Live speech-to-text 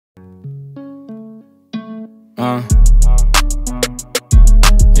Yeah.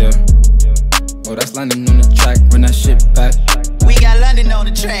 Oh, that's London on the track, run that shit back. We got London on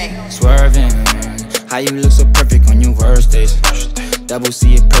the track. Swerving, how you look so perfect on your worst days. Double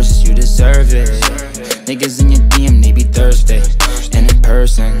C it purchase, you deserve it. Niggas in your DM, they be thirsty. And in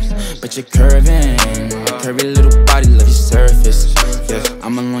person, but you're curving. Curvy little body, love your surface. Yeah,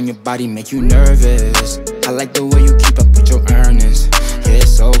 I'm along your body, make you nervous. I like the way you keep up with your earnings. Yeah,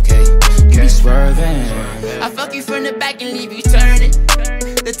 it's okay, you be swerving. I fuck you from the back and leave you turning.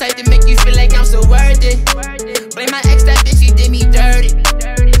 The type to make you feel like I'm so worth it. Blame my ex, that bitch, she did me dirty.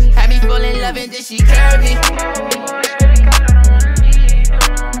 Had me fall in love and then she curved me.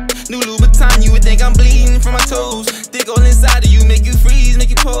 New Louboutin, you would think I'm bleeding from my toes. Dick all inside of you, make you freeze, make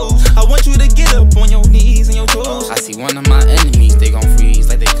you pose. I want you to get up on your knees and your toes. I see one of my enemies, they gon' freeze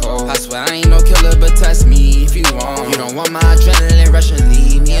like they cold. I swear I ain't no killer, but test me if you want. You don't want my adrenaline rush and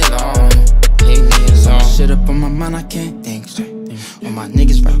leave me alone. Leave me alone. Shit up on my mind, I can't think straight. All my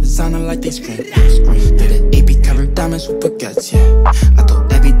niggas rap sounding like they scream. Did an AP covered diamonds with baguettes, yeah. I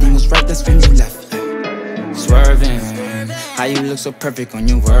thought everything was right, that's when you left, yeah. Swerving, how you look so perfect on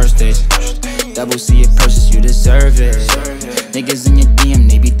your worst days. Double C it purchase, you deserve it. Niggas in your DM,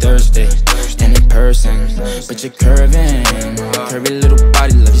 they be thirsty. And in person, but you're curving. Curvy little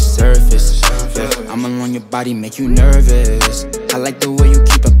body, love your surface. Yeah, I'm along your body, make you nervous. I like the way you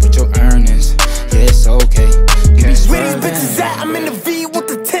keep up with your earnings. Yeah, it's okay, you be swerving. Where these bitches at? I'm in the V with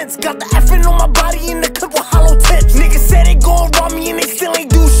the tents. Got the effing on my body in the clip with hollow tips. Niggas said they gon' rob me and they still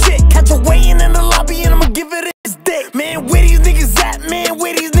ain't do shit. Catch a weigh-in in the lobby and I'ma give it his dick. Man, where these niggas at? Man,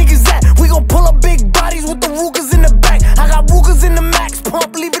 where these niggas at? We gon' pull up big bodies with the Rugers in the back. I got Rugers in the max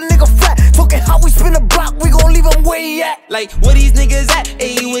pump, leave a nigga flat. Talking how we spin a block, we gon' leave him where he at. Like, where these niggas at?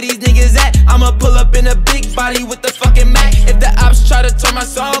 Ayy, where these niggas at? I'ma pull up in a big body with the fucking Mac. If the ops try to turn my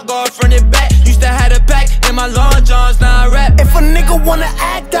song off, run it back. Used to have a pack in my long johns, now I rap. If a nigga wanna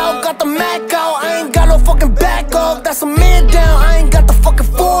act out, got the Mac out. I ain't got no fucking back off, that's a man down. I ain't got the fucking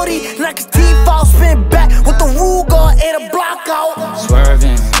 40, knock his teeth out, spin back with the Ruger, and a block out.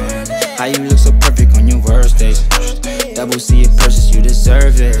 Swerving, how you look so perfect on your worst days. Double C it purchase, you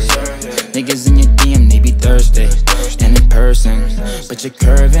deserve it. Niggas in your DM, they be thirsty. And in person, but you're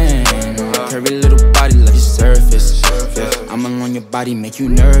curving. Curvy little body, love your surface. Yeah, I'm along your body, make you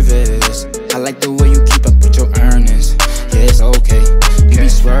nervous. I like the way you keep up with your earnings. Yeah, it's okay, you be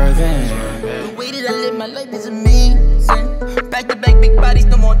swerving. The way that I live my life is amazing. Back to back, big bodies,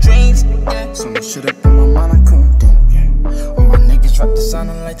 no more dreams. Yeah. So much shit up on my mind, I couldn't think. Yeah. All my niggas rap the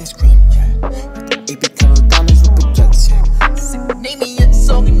sounding like they scream. Yeah. AP covered diamonds with baguettes. Yeah. Name me a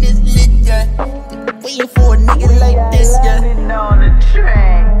song in this lit, yeah. Waiting for a nigga like this, yeah. On the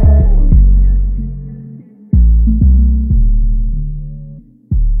track.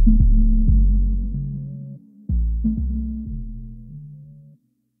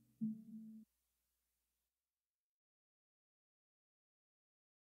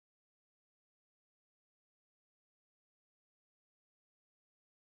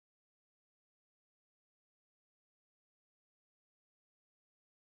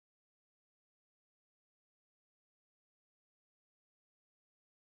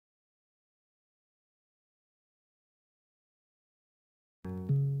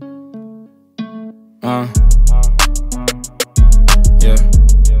 Yeah.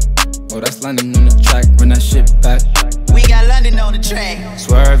 Oh, that's London on the track, run that shit back. We got London on the track.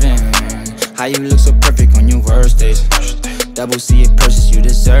 Swerving, how you look so perfect on your worst days. Double C it purchase, you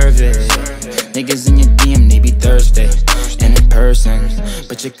deserve it. Niggas in your DM, they be thirsty. And in person,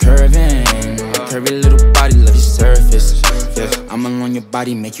 but you're curving. Curvy little body, love your surface. Yeah, I'm along your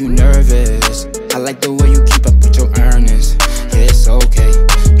body, make you nervous. I like the way you keep up with your earnings. Yeah, it's okay,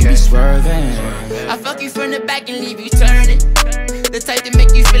 you be swerving. I fuck you from the back and leave you turning. The type to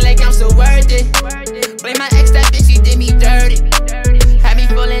make you feel like I'm so worth it. Blame my ex, that bitch, she did me dirty. Had me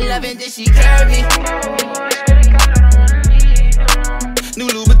fall in love and then she curved me. New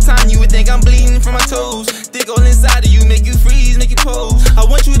Louboutin, you would think I'm bleeding from my toes. Dick all inside of you, make you freeze, make you pose. I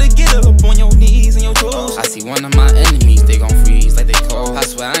want you to get up on your knees and your toes. I see one of my enemies, they gon' freeze like they cold. I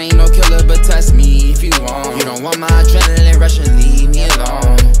swear I ain't no killer, but test me if you want. You don't want my adrenaline rush and leave me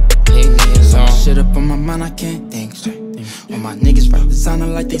alone. Leave me alone. Shit up on my mind, I can't think straight. All my niggas rap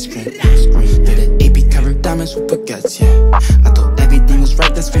sounding like they scream. Did an AP covered diamonds with baguettes, yeah. I thought everything was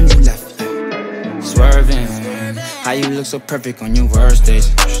right, that's when you left, yeah. Swerving, how you look so perfect on your worst days.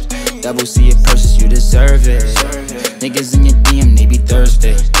 Double C it purchase, you deserve it. Niggas in your DM, they be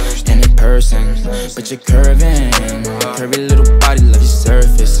thirsty. And in person, but you're curving. Curvy little body, love your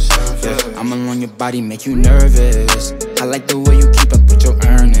surface. Yeah, I'm along your body, make you nervous. I like the way you keep up with your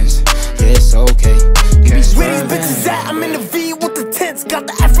earnings. Yeah, it's okay, you be swerving.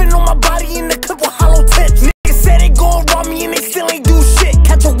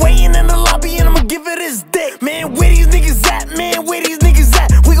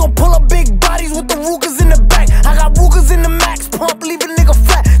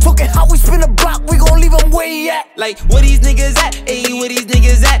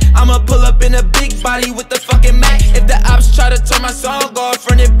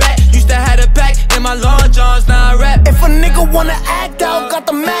 nigga wanna act out, got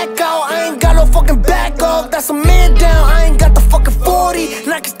the Mac out. I ain't got no fucking back up, that's a man down. I ain't got the fucking 40,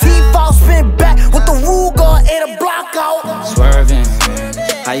 knock his teeth out, spin back with the Ruger, ate a block out. Swerving,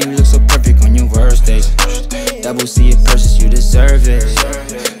 how you look so perfect on your worst days. Double C it purchase, you deserve it.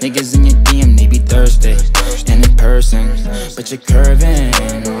 Niggas in your DM, they be thirsty. And in person, but you're curving.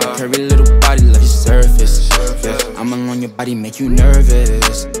 Curvy little body, love your surface. Yeah, I'm alone, your body make you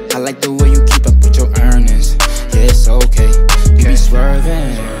nervous. I like the way you keep up with your earnings. Yeah, it's okay, you be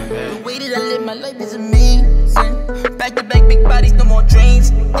swerving. The way that I live my life is amazing. Back to back, big bodies, no more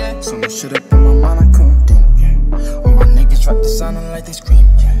dreams. Yeah. So much shit up in my mind, I couldn't think. Yeah. All my niggas drop the sound and like they scream.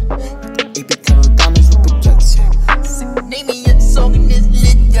 Yeah. Got the AP color diamonds with projects. Yeah. Name me a song in this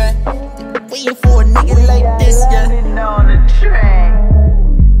lit, yeah. Waiting for a nigga like this, yeah. On the track.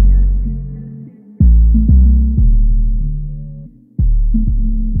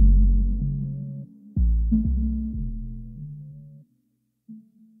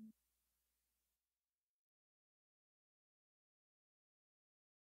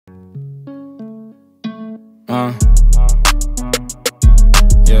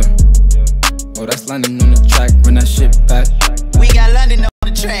 Yeah. Oh, that's London on the track, run that shit back. We got London on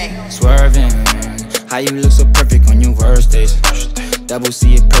the track. Swerving, how you look so perfect on your worst days. Double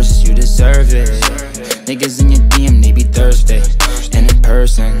C it purchase, you deserve it. Niggas in your DM, they be thirsty. And in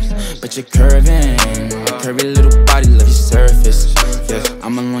person, but you're curving. Curvy little body, love your surface. Yeah,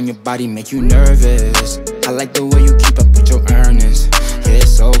 I'm alone, your body make you nervous. I like the way you keep up with your earnings. Yeah,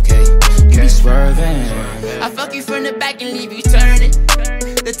 it's okay, you be swerving. I fuck you from the back and leave you turning.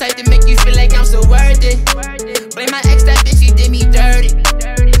 The type to make you feel like I'm so worth it. Blame my ex, that bitch, she did me dirty.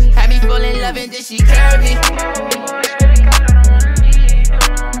 Had me fall in love and then she curved me.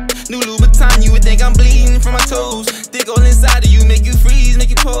 New Louboutin, you would think I'm bleeding from my toes. Dick all inside of you, make you freeze, make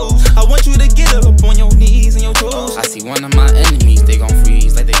you pose. I want you to get up on your knees and your toes. I see one of my enemies, they gon'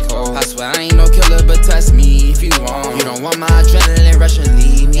 freeze like they cold. I swear I ain't no killer, but test me if you want. You don't want my adrenaline rush and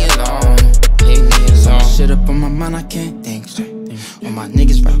leave me alone. Leave me alone. Shit up on my mind, I can't think straight. All my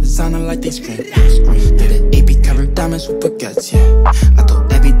niggas rap sounding like they scream. Did an AP covered diamonds with baguettes, yeah. I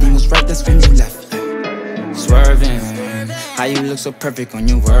thought everything was right, that's when you left, yeah. Swerving, how you look so perfect on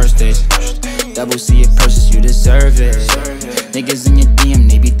your worst days. Double C it purchase, you deserve it. Niggas in your DM,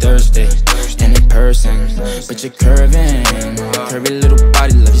 they be thirsty. And in person, but you're curving. Curvy little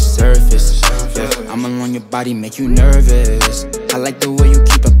body, love your surface. Yeah, I'm alone, your body make you nervous. I like the way you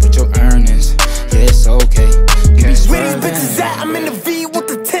keep up with your earnings. Yeah, it's okay, you be swerving. Where these bitches at? I'm in the V with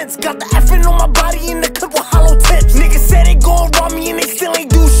the tents. Got the effing on my body in the clip with hollow tips. Niggas said they gon' rob me and they still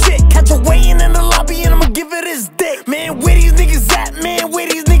ain't do shit. Catch a weighing in the lobby and I'ma give it his dick. Man, where these niggas at? Man, where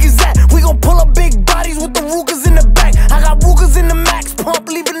these niggas at? We gon' pull up big bodies with the Rugers in the back. I got Rugers in the max pump,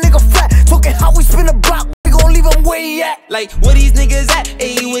 leave a nigga flat. Talking how we spin a block, we gon' leave him where he at. Like, where these niggas at?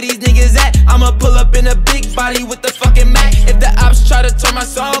 Ayy, where these niggas at? I'ma pull up in a big body with the fucking Mac. If the ops try to turn my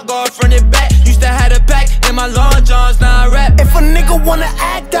song off, front and back. Used to have a pack in my long johns, now I rap. If a nigga wanna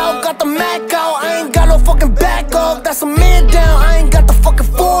act out, got the Mac out. I ain't got no fucking back up, that's a man down. I ain't got the fucking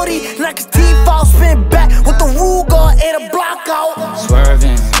 40, knock his teeth out, spin back with the Ruger, ate a block out.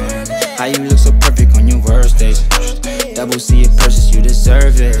 Swerving, how you look so perfect on your worst days. Double C it purchase, you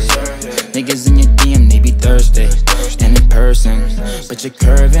deserve it. Niggas in your DM, they be thirsty. And in person, but you're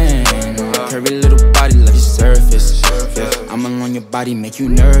curving. Curvy little body, love your surface. Yeah, I'm alone, your body make you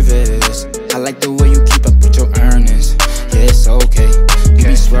nervous. I like the way you keep up with your earnings. Yeah, it's okay, you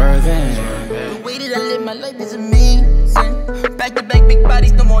be swerving. The way that I live my life is amazing. Back to back, big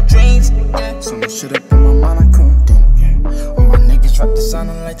bodies, no more dreams. Yeah. So much shit up in my mind, I couldn't think. Yeah. All my niggas drop the sound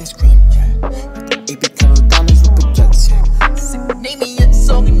and like they scream. Yeah. Got the AP color diamonds with projects. Yeah. Name me a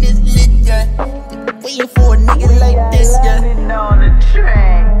song in this lit, yeah. Waiting for a nigga like this, yeah. On the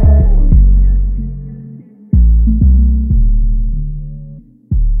track.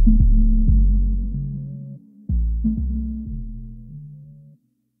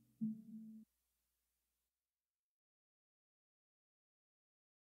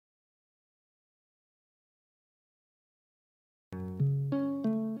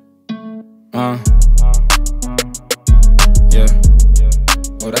 Yeah.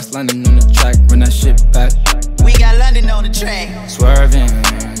 Oh, that's London on the track, run that shit back. We got London on the track. Swerving,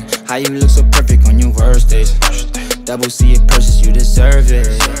 how you look so perfect on your worst days. Double C it purchase, you deserve it.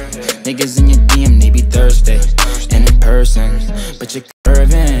 Niggas in your DM, they be thirsty. And in person, but you're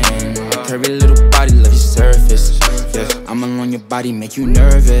curving. Curvy little body, love your surface. Yeah, I'm alone, your body make you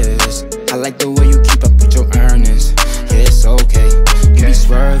nervous. I like the way you keep up with your earnings. Yeah, it's okay, you be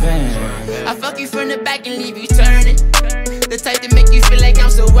swerving. I fuck you from the back and leave you turning. The type to make you feel like I'm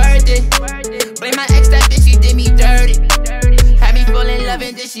so worth it. Blame my ex, that bitch, she did me dirty.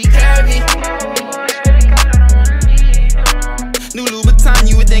 loving, then she curvy. New Louboutin,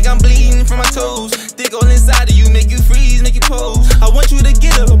 you would think I'm bleeding from my toes. Dick all inside of you, make you freeze, make you pose. I want you to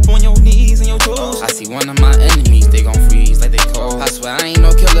get up on your knees and your toes. I see one of my enemies, they gon' freeze like they cold. I swear I ain't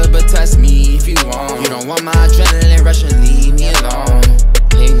no killer, but test me if you want. You don't want my adrenaline rush and leave me alone.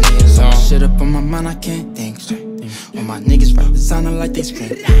 Leave me alone. Shit up on my mind, I can't think straight. All my niggas rap designer like they scream.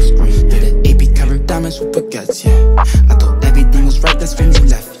 Did an AP covered diamonds with baguettes, yeah. I thought everything was right, that's when you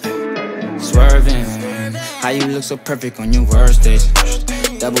left, yeah. Swerving, how you look so perfect on your worst days.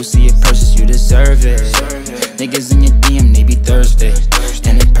 Double C it purchase, you deserve it. Niggas in your DM, they be thirsty.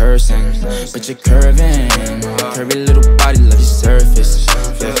 And in person, but you're curving. Curvy little body, love your surface,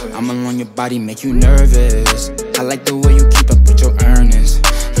 yeah. I'm alone, your body make you nervous. I like the way you keep up with your earnings.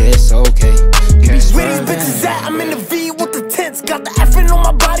 Yeah, it's okay, you be swerving. Where these bitches at? I'm in the V with the tents. Got the effing on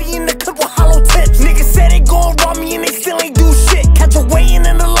my body in the clip with hollow tips. Niggas say they gon' rob me and they still ain't do shit. Catch a weigh-in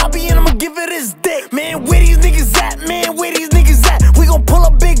in the lobby and I'ma give it his dick. Man, where these niggas at? Man, where these niggas at? We gon' pull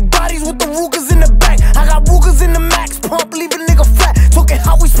up big bodies with the Rugers in the back. I got Rugers in the max pump, leave a nigga flat. Talking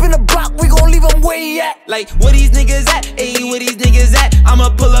how we spin a block, we gon' leave him where he at. Like, where these niggas at? Ayy, where these niggas at? I'ma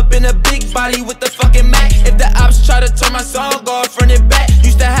pull up in a big body with the fucking Mac. If the ops try to turn my song off, run it back.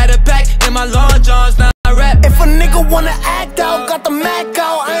 Used to have a pack in my long johns, now I rap. If a nigga wanna act out, got the Mac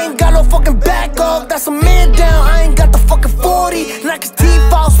out. I ain't got no fucking back up, that's a man down. I ain't got the fucking 40, knock his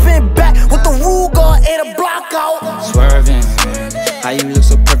teeth out, spin back with the Ruger, ate a block out. Swerving, how you look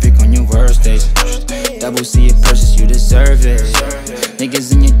so perfect on your worst days. Double C it purchase, you deserve it.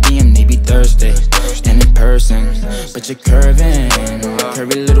 Niggas in your DM, they be thirsty. And in person, but you're curving.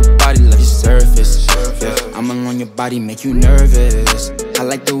 Curvy little body, love your surface, yeah. I'm alone, your body make you nervous. I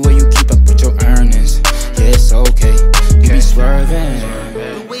like the way you keep up with your earnings. Yeah, it's okay, you be swerving.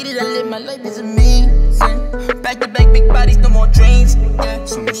 The way that I live my life is amazing. Back to back, big bodies, no more drains, yeah.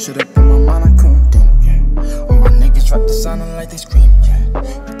 So much shit up on my mind, I couldn't think, yeah. All my niggas rap the sound like they scream, yeah. Got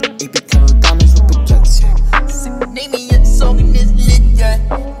the AP covered diamonds with baguettes, yeah. Name me a song in this lit, yeah.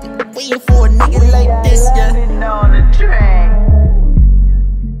 Waiting for a nigga like this, yeah. On the track.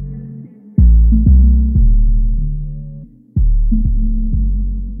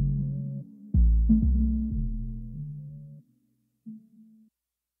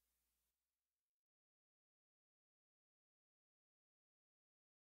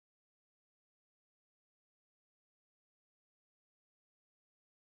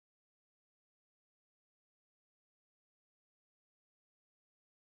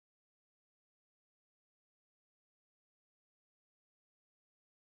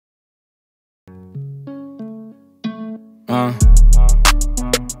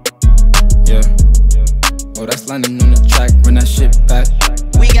 Yeah. Oh, that's London on the track, run that shit back.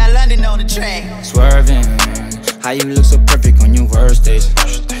 We got London on the track. Swerving, how you look so perfect on your worst days.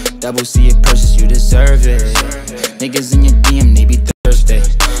 Double C it purchase, you deserve it. Niggas in your DM, they be thirsty.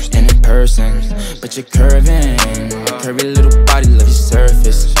 And in person, but you're curving. Curvy little body, love your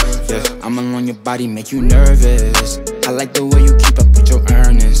surface, yeah. I'm alone, your body make you nervous. I like the way you keep up with your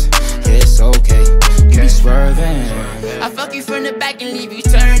earnings. Yeah, it's okay, you be swerving. I fuck you from the back and leave you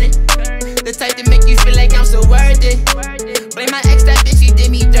turning. The type to make you feel like I'm so worth it. Blame my ex, that bitch, she did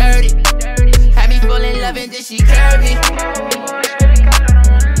me dirty. Had me fall in love and then she curvy.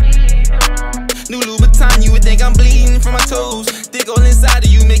 New Louboutin, you would think I'm bleeding from my toes. Dick all inside of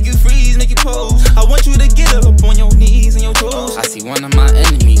you, make you freeze, make you pose. I want you to get up on your knees and your toes. I see one of my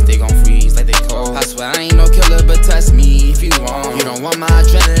enemies, they gon' freeze like they cold. I swear I ain't no killer, but test me if you want. You don't want my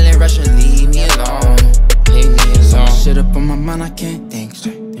adrenaline rush and leave me alone. Leave me alone. Shit up on my mind, I can't think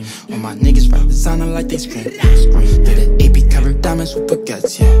straight. All my niggas rap designer like they scream. Did an AP covered diamonds with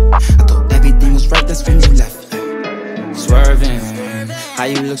baguettes, yeah. I thought everything was right, that's when you left, yeah. Swerving, how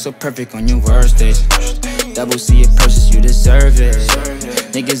you look so perfect on your worst days. Double C it purchase, you deserve it.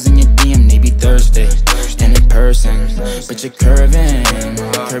 Niggas in your DM, they be thirsty. And in person, but you're curving.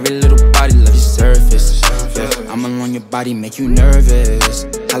 Curvy little body, love your surface, yeah. I'm alone, your body make you nervous.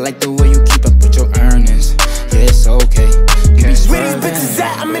 I like the way you keep up with your earnings. Yeah, it's okay, you be swerving. Where these bitches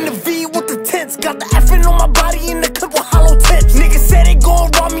at? I'm in the V with the tents. Got the effing on my body in the clip with hollow tips. Niggas say they gon'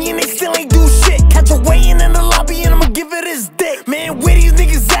 rob me and they still ain't do shit. Catch a weigh-in in the lobby and I'ma give it his dick. Man, where these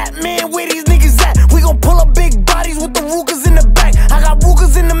niggas at? Man, where these niggas at? We gon' pull up big bodies with the Rugers in the back. I got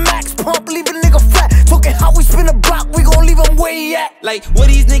Rugers in the max pump, leave a nigga flat. Talking how we spin a block, we gon' leave him where he at. Like, where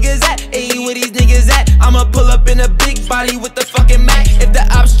these niggas at? Ayy, where these niggas at? I'ma pull up in a big body with the fucking Mac. If the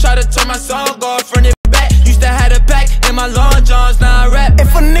ops try to turn my song off, run it back. Used to have a pack in my long johns, now I rap.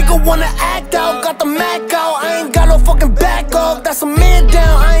 If a nigga wanna act out, got the Mac out. I ain't got no fucking back up, that's a man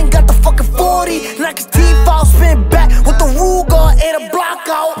down. I ain't got the fucking 40, knock his teeth out, spin back with the Ruger, ate a block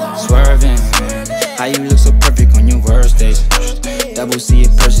How you look so perfect on your worst days. Double C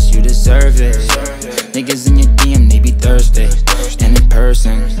it purchase, you deserve it. Niggas in your DM, they be thirsty. And in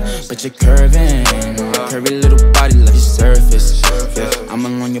person, but you're curving. Curvy little body, love your surface. Yeah, I'm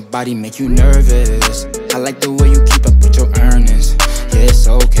alone your body, make you nervous. I like the way you keep up with your earnings. Yeah, it's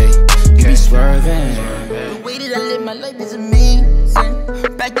okay, you be swerving. The way that I live my life is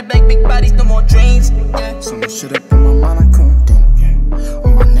amazing. Back to back, big bodies, no more dreams. Yeah. So much shit up in my mind, I couldn't think. Yeah.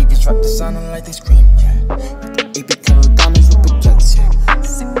 All my niggas drop the sound like they scream. Yeah. AP covered diamonds with projects. Yeah.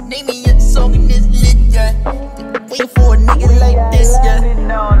 Name me a song in this lit, yeah. Wait for a nigga like this, yeah.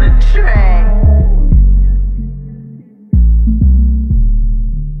 On the track.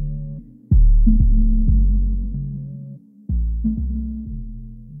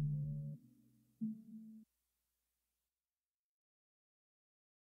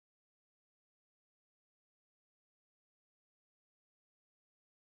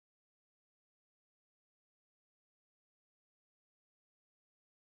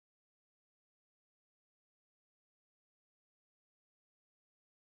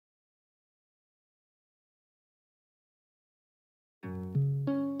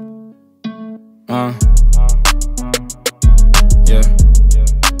 Yeah.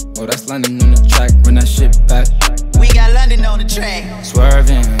 Oh, that's London on the track, run that shit back. We got London on the track.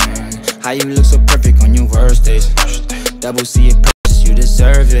 Swerving, how you look so perfect on your worst days. Double C it purchase, you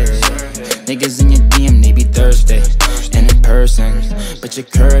deserve it. Niggas in your DM, they be thirsty. And in person, but you're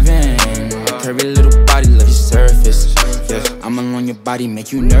curving. Curvy little body, love your surface. Yeah, I'm alone your body,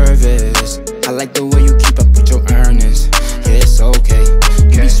 make you nervous. I like the way you keep up with your earnings. Yeah, it's okay,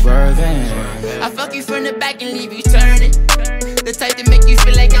 you be swerving. I fuck you from the back and leave you turning. The type to make you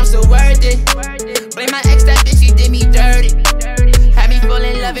feel like I'm so worth it. Blame my ex, that bitch, she did me dirty. Had me fall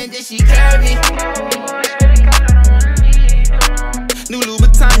in love and then she curved me. New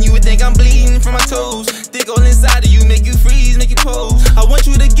Louboutin, you would think I'm bleeding from my toes. Dig all inside of you, make you freeze, make you pose. I want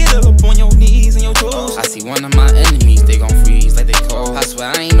you to get up on your knees and your toes. I see one of my enemies, they gon' freeze like they cold. I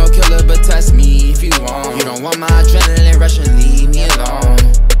swear I ain't no killer, but test me if you want. You don't want my adrenaline rushing, leave me alone.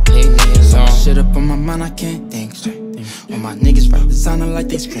 Leave me alone. Shit up on my mind, I can't think straight. All my niggas rap designer like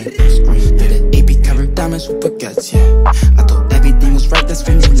they scream. Did an AP covered diamonds with baguettes, yeah. I thought everything was right, that's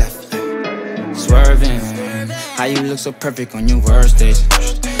when you left, yeah. Swerving, how you look so perfect on your worst days.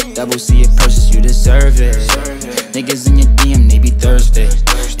 Double C it purchase, you deserve it. Niggas in your DM, they be thirsty.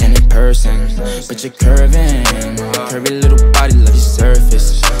 And in person, but you're curving. Curvy little body, love your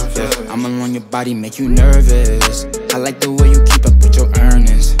surface. Yeah, I'm alone your body, make you nervous. I like the way you keep up with your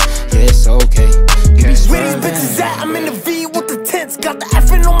earnings. Yeah, it's okay, you be swerving. Where these bitches at? I'm in the V with the tents. Got the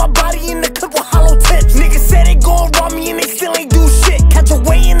effing on my body in the clip with hollow tips. Niggas say they gon' rob me and they still ain't do shit. Catch a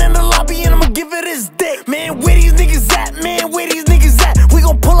weighing in the lobby and I'ma give it his dick. Man, where these niggas at? Man, where these niggas at? We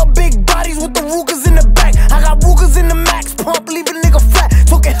gon' pull up big bodies with the Rugers in the back. I got Rugers in the max pump, leave a nigga flat.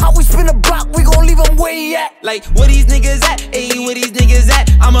 Talking how we spin a block, we gon' leave him where he at. Like, where these niggas at? Ayy, where these niggas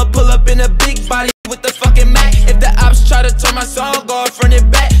at? I'ma pull up in a big body with the fucking Mac. If the ops try to turn my song off, run it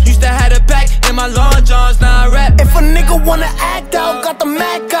back. Used to have a pack in my long johns, now I rap. If a nigga wanna act out, got the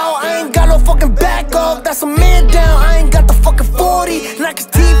Mac out. I ain't got no fucking back off, that's a man down. I ain't got the fucking 40, knock his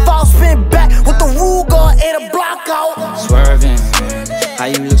teeth out, spin back with the Ruger, and a block out. Swerving, how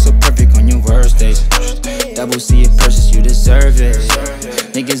you look so perfect on your worst days. Double C it purchase, you deserve it.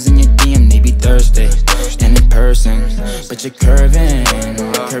 Niggas in your DM, they be thirsty. And in person, but you're curving.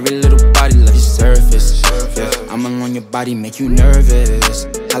 Curvy little body, love your surface. Yeah, I'm alone your body, make you nervous.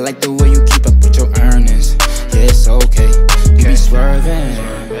 I like the way you keep up with your earnings. Yeah, it's okay, you be swerving.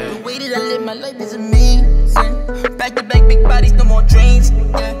 The way that I live my life is amazing. Back to back, big bodies, no more dreams.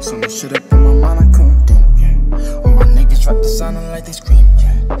 Yeah. So much shit up in my mind, I couldn't think. Yeah. All my niggas drop the sound like they scream.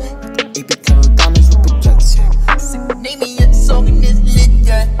 Yeah. AP covered diamonds with projects. Yeah. Name me a song in this lit,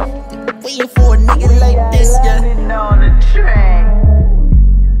 yeah. Waiting for a nigga like this, yeah. On the track.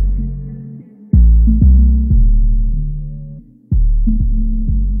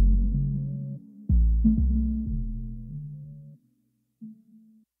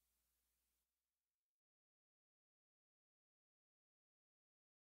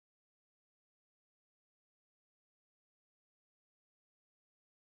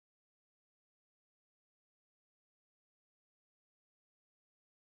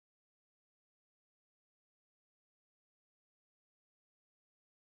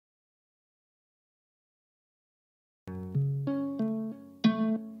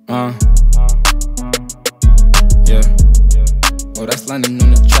 Yeah. Oh, that's London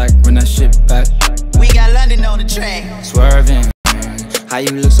on the track, run that shit back. We got London on the track. Swerving, how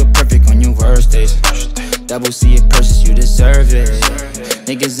you look so perfect on your worst days. Double C it purchase, you deserve it.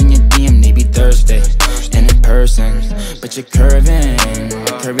 Niggas in your DM, they be thirsty. And in person, but you're curving.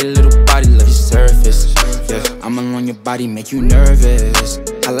 Curvy little body, love your surface. Yeah, I'm alone, your body make you nervous.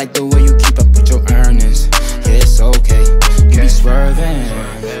 I like the way you keep up with your earnings. Yeah, it's okay, you be swerving.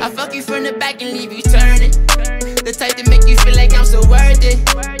 I fuck you from the back and leave you turning. The type to make you feel like I'm so worth it.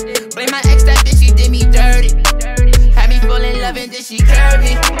 Blame my ex, that bitch, she did me dirty. Had me fall in love and then she curved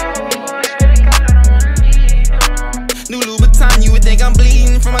me. New Louboutin, you would think I'm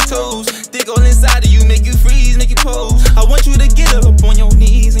bleeding from my toes. Dig all inside of you, make you freeze, make you pose. I want you to get up on your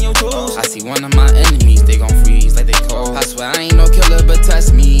knees and your toes. I see one of my enemies, they gon' freeze like they cold. I swear I ain't no killer, but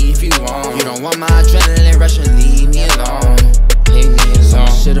test me if you want. You don't want my adrenaline rush and leave me alone. Leave me alone.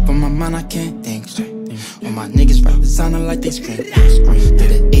 Shit up on my mind, I can't think straight. All my niggas rap designer like they scream.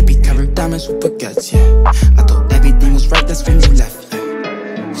 Did an AP covered diamonds with baguettes, yeah. I thought everything was right, that's when you left,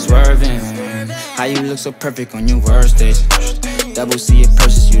 yeah. Swerving, how you look so perfect on your worst days. Double C it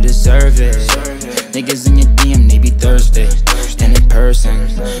purchase, you deserve it. Niggas in your DM, they be thirsty. And in person,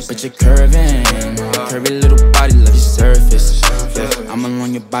 but you're curving. Curvy little body, love your surface. Yeah, I'm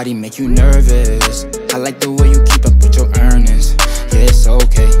alone, your body make you nervous. I like the way you keep up with your earnings. Yeah, it's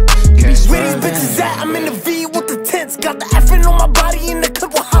okay, you be swerving. Where these bitches at? I'm in the V with the tents. Got the effing on my body in the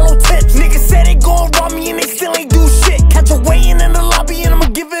clip with hollow tips. Niggas said they gon' rob me and they still ain't do shit. Catch a weighing in the lobby and I'ma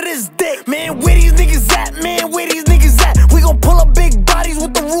give it his dick. Man, where these niggas at? Man, where these niggas at? We gon' pull up big bodies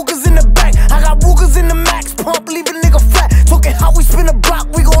with the Rugers in the back. I got Rugers in the max pump, leave a nigga flat. Talking how we spin a block,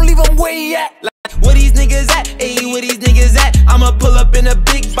 we gon' leave him where he at. Where these niggas at? Ayy, where these niggas at? I'ma pull up in a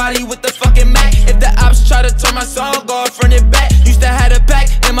big body with the fucking Mac. If the ops try to turn my song off, run it back. Used to have a pack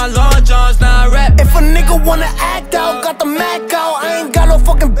in my long johns, now I rap. If a nigga wanna act out, got the Mac out. I ain't got no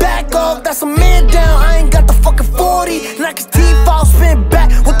fucking back off, that's a man down. I ain't got the fucking 40, knock his teeth out, spin back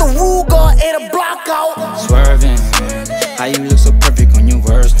with the Ruger, and a block out. Swerving, how you look so perfect on your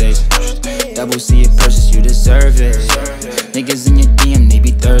worst days. Double C it purchase, you deserve it. Niggas in your DM, they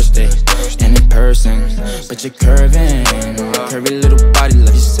be thirsty. And in person, but you're curving. Curvy little body,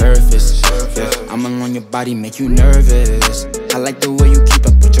 love your surface. Yeah, I'm alone, your body make you nervous. I like the way you keep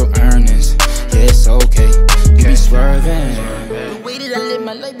up with your earnings. Yeah, it's okay, you be swerving. The way that I live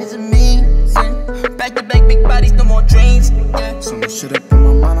my life is amazing. Back to back, big bodies, no more dreams. Yeah. So much shit up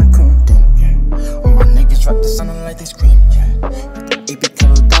on my mind, I couldn't think. Yeah. All my niggas rap the sound like they scream. Yeah. AP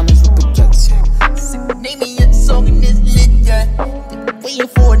covered diamonds with baguettes. Yeah. Name me a song in this lit, yeah. Waiting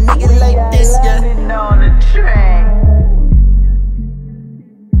for a nigga like this, yeah. On the track.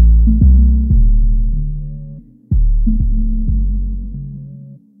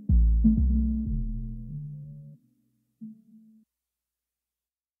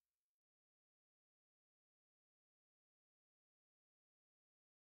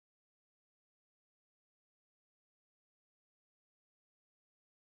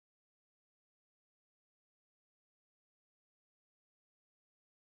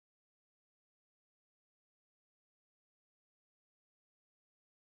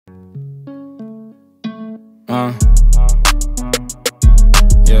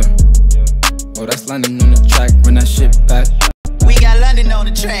 Yeah. Oh, that's London on the track, run that shit back. We got London on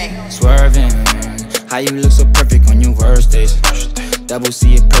the track. Swerving, how you look so perfect on your worst days. Double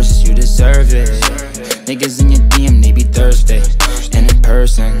C it purchase, you deserve it. Niggas in your DM, they be thirsty. And in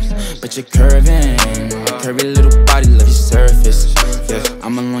person, but you're curving. Curvy little body, love your surface. Yeah,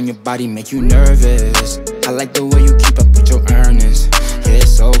 I'm alone, your body make you nervous. I like the way you keep up with your earnings. Yeah,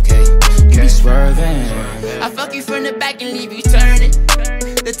 it's okay, you be swerving. I fuck you from the back and leave you turning.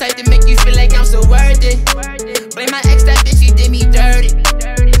 The type to make you feel like I'm so worth it. Blame my ex, that bitch, she did me dirty.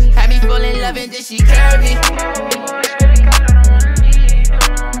 Had me fall in love and then she curved me.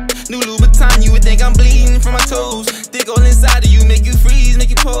 New Louboutin, you would think I'm bleeding from my toes. Dig all inside of you, make you freeze, make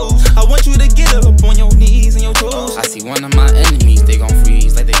you pose. I want you to get up on your knees and your toes. I see one of my enemies, they gon'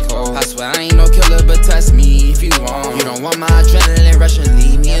 freeze like they cold. I swear I ain't no killer, but test me if you want. You don't want my adrenaline rush and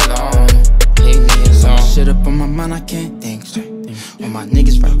leave me alone. Leave me alone. Shit up on my mind, I can't think straight. All my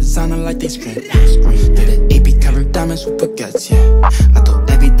niggas rap designer like they scream. Did an AP covered diamonds with baguettes, yeah. I thought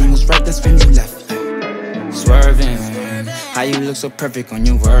everything was right, that's when you left, yeah. Swerving, how you look so perfect on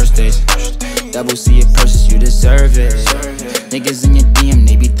your worst days. Double C it purchase, you deserve it. Niggas in your DM,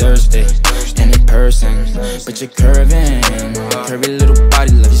 they be thirsty. And in person, but you're curving. Curvy little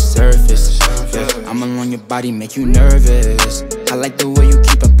body, love your surface. Yeah, I'm alone, your body make you nervous. I like the way you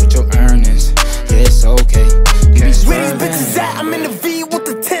keep up with your earnings. Yeah, it's okay, you be swerving. Where these bitches at? I'm in the V with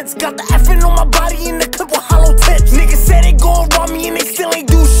the tents. Got the effing on my body in the clip with hollow tips. Niggas said they gon' rob me and they still ain't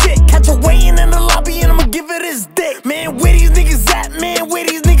do shit. Catch a weighing in the lobby and I'ma give it his dick. Man, where these niggas at? Man, where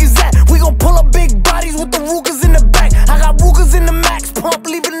these niggas at? We gon' pull up big bodies with the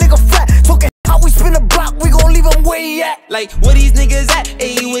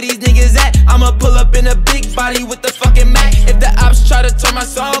Molly with the fucking Mac. If the ops try to turn my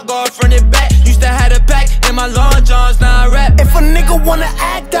song off, run it back. Used to have a pack in my long johns, now I rap. If a nigga wanna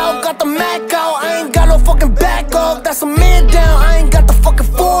act out, got the Mac out. I ain't got no fucking back off, that's a man down. I ain't got the fucking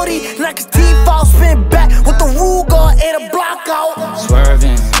 40, knock his teeth out, spin back with the Ruger, and a block out.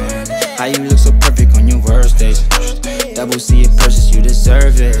 Swerving, how you look so perfect on your worst days. Double C it purchase, you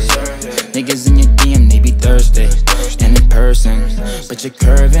deserve it. Niggas in your DM, they be thirsty. And in person, but you're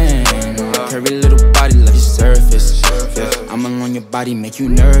curving. Curvy little body, love your surface. Yeah, I'm along your body, make you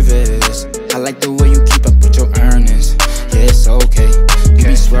nervous. I like the way you keep up with your earnings. Yeah, it's okay, you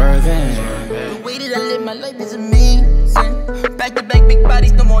be swerving. The way that I live my life is amazing. Back to back, big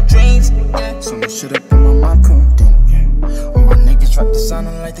bodies, no more dreams. Yeah. So shut up.